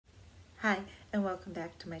Hi, and welcome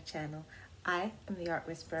back to my channel. I am the Art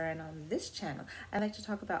Whisperer, and on this channel, I like to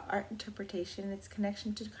talk about art interpretation and its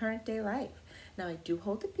connection to current day life. Now, I do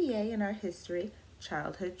hold a BA in art history,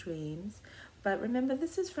 childhood dreams, but remember,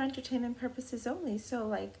 this is for entertainment purposes only, so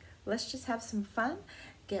let's just have some fun,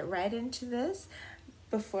 get right into this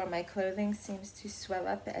before my clothing seems to swell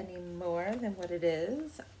up any more than what it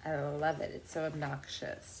is. I love it, it's so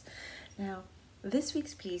obnoxious. Now, this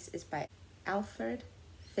week's piece is by Alfred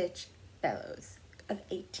Fitch Bellows of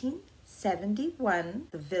 1871,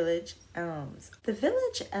 The Village Elms. The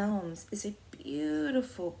Village Elms is a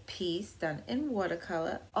beautiful piece done in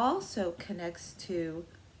watercolor, also connects to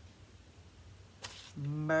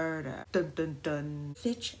murder. Dun dun dun.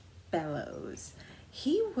 Fitch Bellows.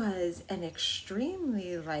 He was an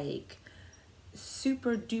extremely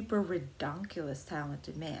super duper redonkulous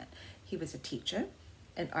talented man. He was a teacher,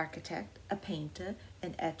 an architect, a painter,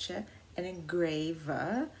 an etcher, an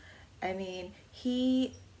engraver. I mean,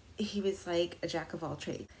 he was like a jack of all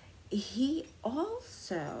trades. He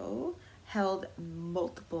also held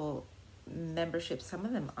multiple memberships, some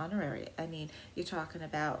of them honorary. I mean, you're talking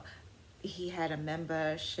about he had a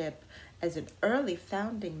membership as an early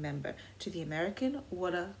founding member to the American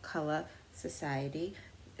Watercolor Society,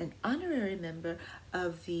 an honorary member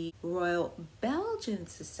of the Royal Belgian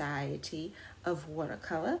Society of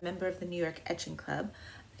Watercolor, member of the New York Etching Club,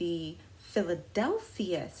 the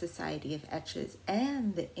Philadelphia Society of Etchers,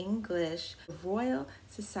 and the English Royal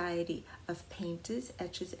Society of Painters,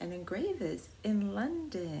 Etchers, and Engravers in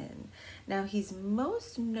London. Now, he's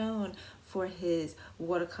most known for his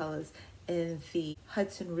watercolors in the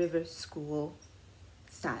Hudson River School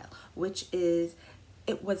style, which is,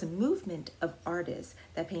 it was a movement of artists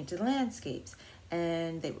that painted landscapes,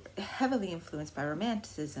 and they were heavily influenced by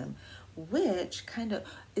Romanticism, which kind of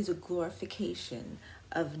is a glorification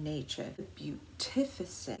of nature. The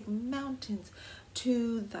beautificent mountains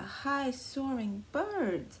to the high soaring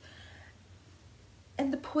birds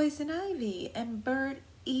and the poison ivy and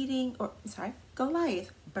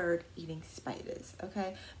Goliath bird eating spiders,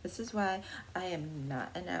 okay? This is why I am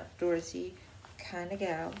not an outdoorsy kind of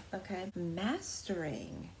gal, okay?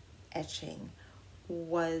 Mastering etching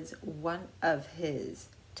was one of his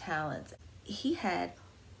talents. He had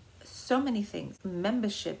so many things,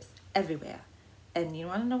 memberships everywhere. And you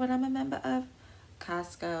want to know what I'm a member of?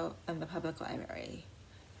 Costco and the public library.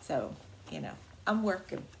 So, I'm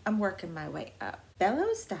working my way up.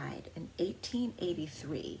 Bellows died in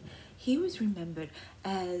 1883. He was remembered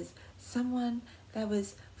as someone that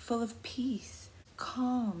was full of peace,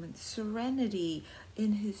 calm, and serenity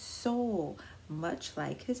in his soul, much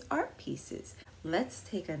like his art pieces. Let's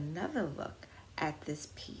take another look at this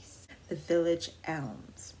piece, The Village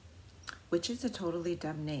Elms, which is a totally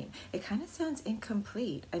dumb name. It kind of sounds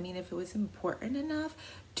incomplete. I mean, if it was important enough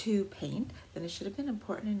to paint, then it should have been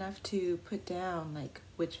important enough to put down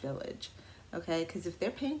which village, okay? Because if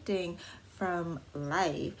they're painting from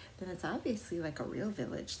life, then it's obviously like a real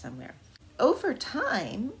village somewhere. Over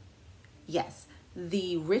time, yes,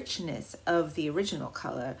 the richness of the original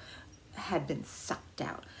color had been sucked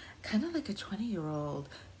out, kind of like a 20-year-old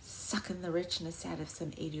sucking the richness out of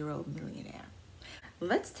some 80-year-old millionaire.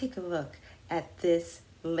 Let's take a look at this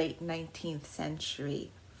late 19th century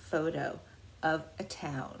photo of a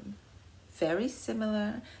town. Very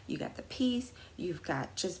similar. You got the piece, you've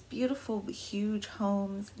got just beautiful, huge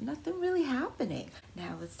homes, nothing really happening.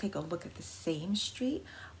 Now let's take a look at the same street,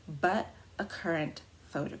 but a current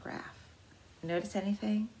photograph. Notice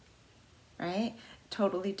anything? Right?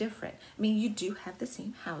 Totally different. I mean, you do have the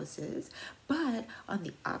same houses, but on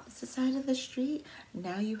the opposite side of the street,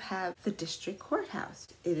 now you have the district courthouse.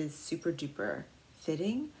 It is super duper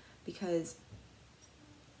fitting because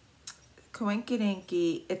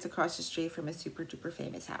coinky-dinky, it's across the street from a super duper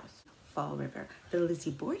famous house, Fall River, the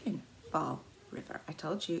Lizzie Borden Fall River. I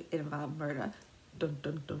told you it involved murder. Dun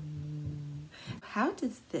dun dun. How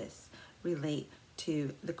does this relate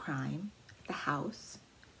to the crime, the house,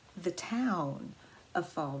 the town of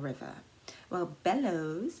Fall River? Well,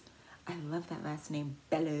 Bellows, I love that last name,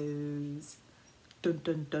 Bellows, dun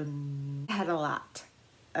dun dun, had a lot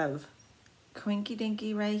of quinky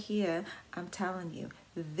dinky right here. I'm telling you,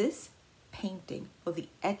 this painting, or the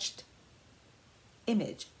etched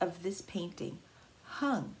image of this painting,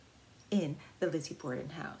 hung in the Lizzie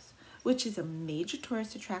Borden house, which is a major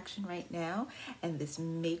tourist attraction right now. And this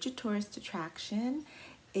major tourist attraction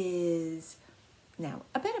is now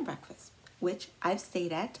a bed and breakfast, which I've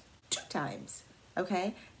stayed at 2 times.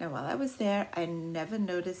 Okay, now while I was there, I never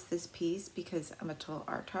noticed this piece because I'm a total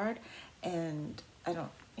artard, and I don't,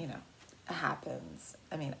 it happens.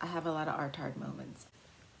 I mean, I have a lot of artard moments.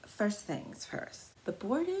 First things first. The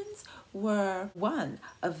Bordens were one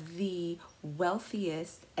of the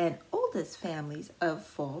wealthiest and oldest families of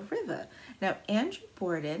Fall River. Now, Andrew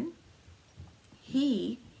Borden,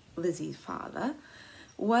 Lizzie's father,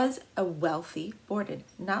 was a wealthy Borden.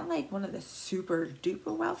 Not like one of the super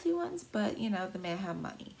duper wealthy ones, but you know, the man had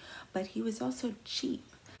money. But he was also cheap.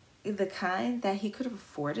 The kind that he could have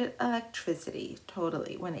afforded electricity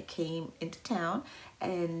totally when it came into town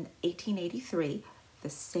in 1883, the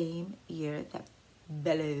same year that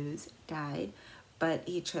Bellows died, but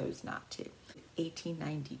he chose not to.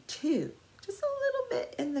 1892, just a little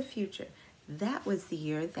bit in the future, that was the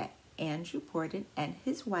year that Andrew Borden and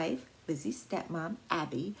his wife, Lizzie's stepmom,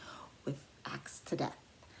 Abby, was axed to death.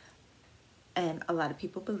 And a lot of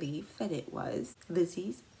people believe that it was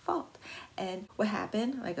Lizzie's fault. And what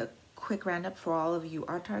happened, like a quick roundup for all of you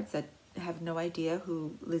artards that have no idea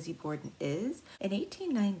who Lizzie Borden is. In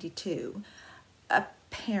 1892,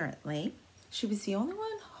 apparently, she was the only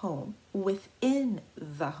one home within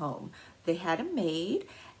the home. They had a maid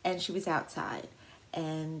and she was outside.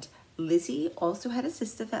 And Lizzie also had a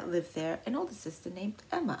sister that lived there, an older sister named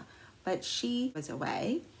Emma, but she was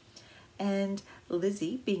away. And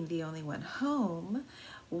Lizzie, being the only one home,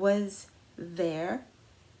 was there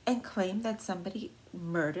and claimed that somebody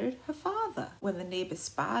murdered her father. When the neighbor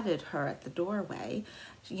spotted her at the doorway,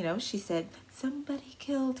 you know, she said, "Somebody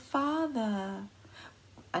killed father."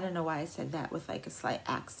 I don't know why I said that with like a slight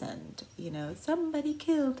accent, you know, "Somebody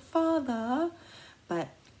killed father." But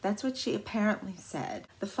that's what she apparently said.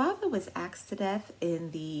 The father was axed to death in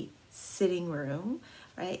the sitting room,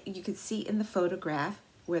 right? You could see in the photograph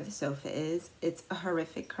where the sofa is. It's a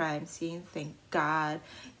horrific crime scene. Thank God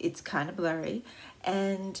it's kind of blurry.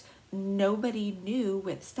 And nobody knew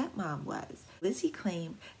where the stepmom was. Lizzie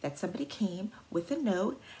claimed that somebody came with a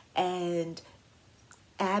note and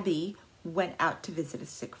Abby went out to visit a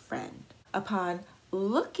sick friend. Upon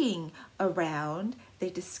looking around,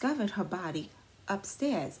 they discovered her body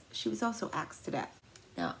upstairs. She was also axed to death.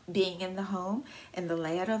 Now, being in the home and the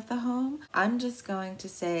layout of the home, I'm just going to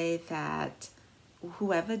say that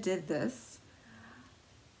whoever did this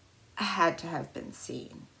had to have been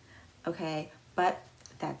seen, okay? But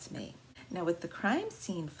that's me. Now, with the crime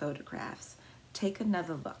scene photographs, take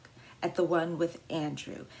another look at the one with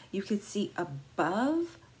Andrew. You could see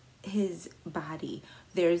above his body,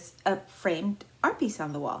 there's a framed art piece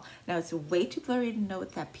on the wall. Now, it's way too blurry to know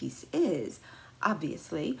what that piece is,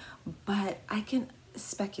 obviously, but I can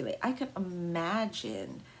speculate. I can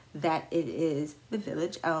imagine that it is The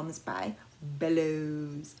Village Elms by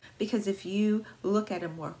Bellows. Because if you look at a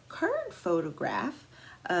more current photograph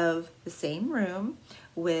of the same room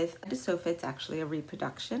with the sofa, it's actually a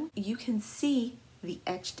reproduction, you can see the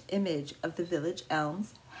etched image of the Village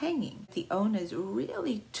Elms hanging. The owners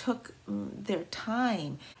really took their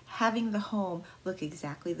time having the home look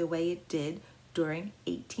exactly the way it did during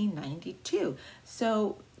 1892.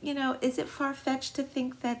 So, you know, is it far-fetched to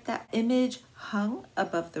think that that image hung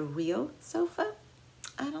above the real sofa?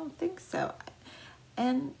 I don't think so.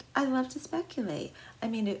 And I love to speculate. I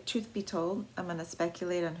mean, truth be told, I'm going to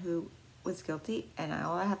speculate on who was guilty, and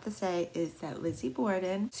all I have to say is that Lizzie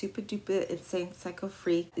Borden, super duper insane psycho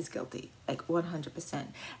freak, is guilty, like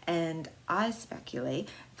 100%. And I speculate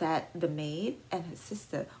that the maid and her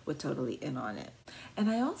sister were totally in on it.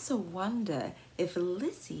 And I also wonder if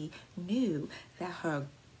Lizzie knew that her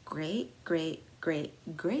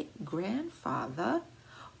great-great-great-great-grandfather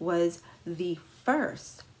was the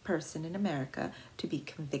first person in America to be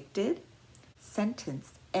convicted,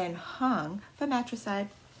 sentenced, and hung for matricide.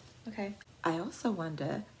 Okay. I also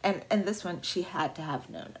wonder, and this one she had to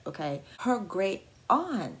have known, okay? Her great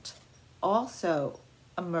aunt, also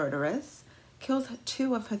a murderess, killed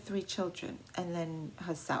 2 of her 3 children and then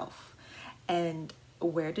herself. And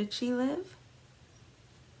where did she live?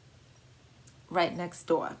 Right next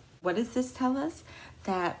door. What does this tell us?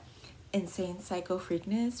 That insane psycho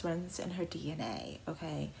freakness runs in her DNA,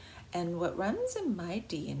 okay? And what runs in my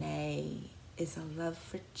DNA is a love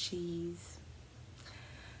for cheese.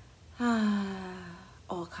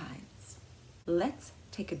 All kinds. Let's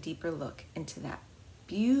take a deeper look into that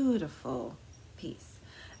beautiful piece,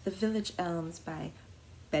 The Village Elms by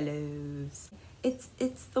Bellows.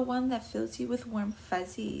 It's the one that fills you with warm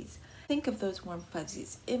fuzzies. Think of those warm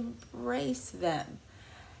fuzzies. Embrace them.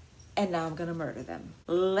 And now I'm gonna murder them.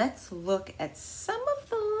 Let's look at some of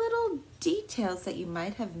the little details that you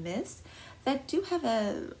might have missed that do have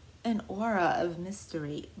an aura of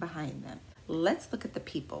mystery behind them. Let's look at the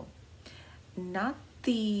people. Not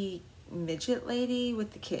the midget lady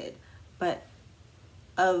with the kid, but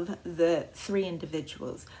of the 3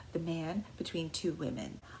 individuals, the man between 2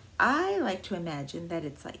 women. I like to imagine that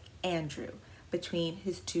it's like Andrew between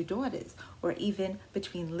his two daughters, or even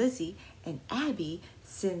between Lizzie and Abby,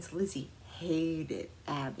 since Lizzie hated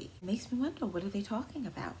Abby. It makes me wonder, what are they talking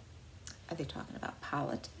about? Are they talking about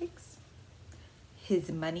politics?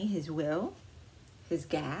 His money, his will, his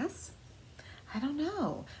gas? I don't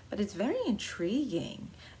know, but it's very intriguing,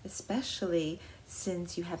 especially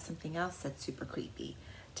since you have something else that's super creepy.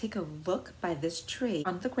 Take a look by this tree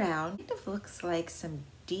on the ground. It kind of looks like some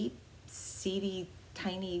deep, seedy,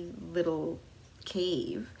 tiny little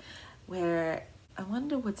cave where I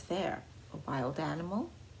wonder what's there. A wild animal?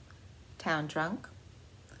 Town drunk?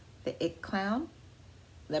 The it clown?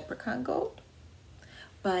 Leprechaun gold?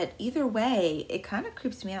 But either way, it kind of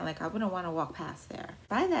creeps me out. Like, I wouldn't want to walk past there.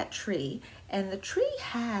 By that tree, and the tree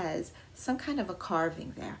has some kind of a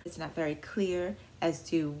carving there. It's not very clear as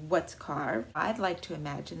to what's carved. I'd like to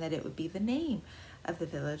imagine that it would be the name of the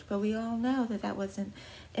village, but we all know that that wasn't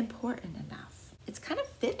important enough. It's kind of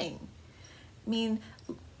fitting. I mean,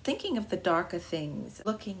 thinking of the darker things,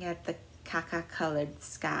 looking at the caca-colored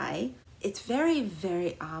sky, it's very,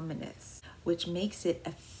 very ominous, which makes it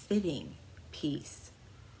a fitting piece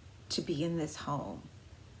to be in this home,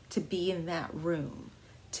 to be in that room,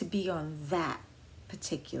 to be on that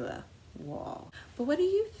particular wall. But what do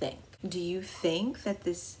you think? Do you think that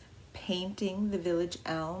this painting, the village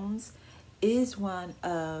elms, is one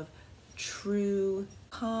of true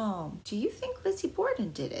calm? Do you think Lizzie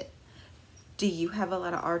Borden did it? Do you have a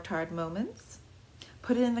lot of art moments?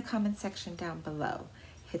 Put it in the comment section down below.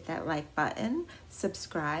 Hit that like button,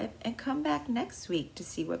 subscribe, and come back next week to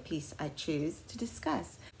see what piece I choose to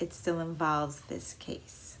discuss. It still involves this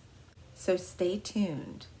case. So stay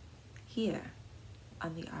tuned here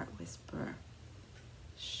on the Art Whisperer.